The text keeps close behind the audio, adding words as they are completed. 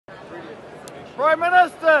Prime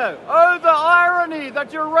Minister, oh the irony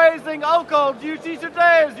that you're raising alcohol duty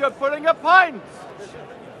today as you're putting a pint.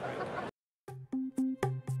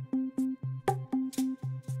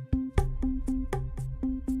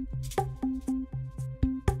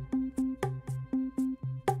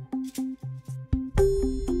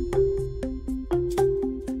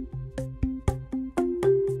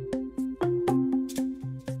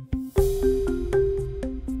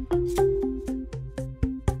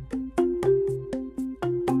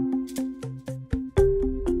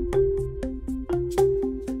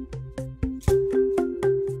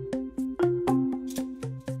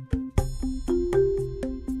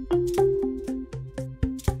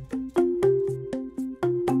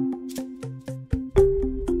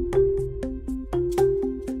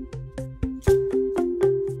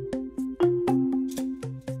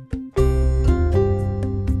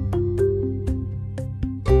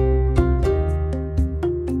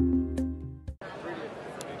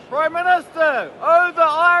 Prime Minister, oh the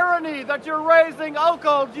irony that you're raising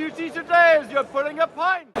alcohol duty today as you're putting a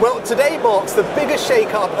pint. Well, today marks the biggest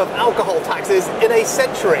shake-up of alcohol taxes in a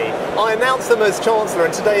century. I announced them as Chancellor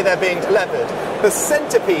and today they're being delivered. The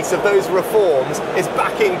centrepiece of those reforms is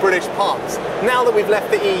backing British pubs. Now that we've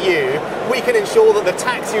left the EU, we can ensure that the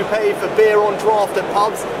tax you pay for beer on draft at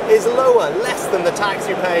pubs is lower, less than the tax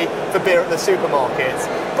you pay for beer at the supermarkets.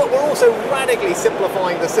 But we're also radically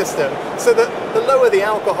simplifying the system so that the lower the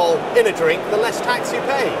alcohol in a drink, the less tax you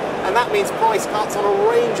pay. And that means price cuts on a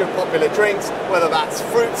range of popular drinks, whether that's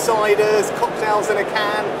fruit ciders, cocktails in a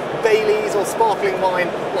can, Baileys or sparkling wine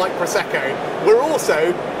like Prosecco. We're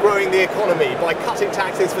also growing the economy by cutting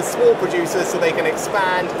taxes for small producers so they can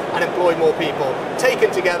expand and employ more people.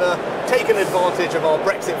 Taken together, taken advantage of our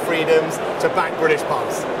Brexit freedoms to back British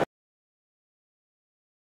pubs.